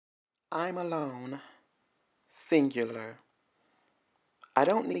I'm alone, singular. I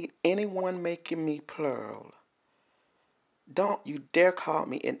don't need anyone making me plural. Don't you dare call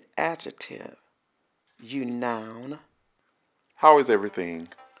me an adjective, you noun. How is everything?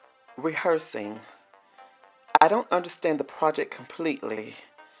 Rehearsing. I don't understand the project completely,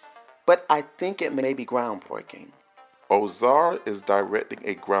 but I think it may be groundbreaking. Ozara is directing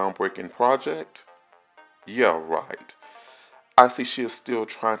a groundbreaking project? Yeah, right. I see she is still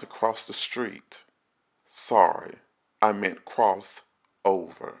trying to cross the street. Sorry, I meant cross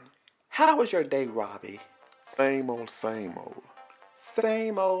over. How was your day, Robbie? Same old, same old.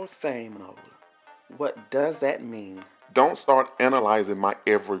 Same old, same old. What does that mean? Don't start analyzing my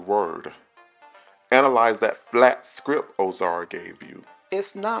every word. Analyze that flat script Ozara gave you.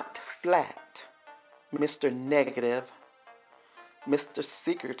 It's not flat, Mr. Negative, Mr.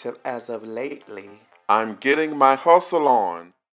 Secretive as of lately. I'm getting my hustle on.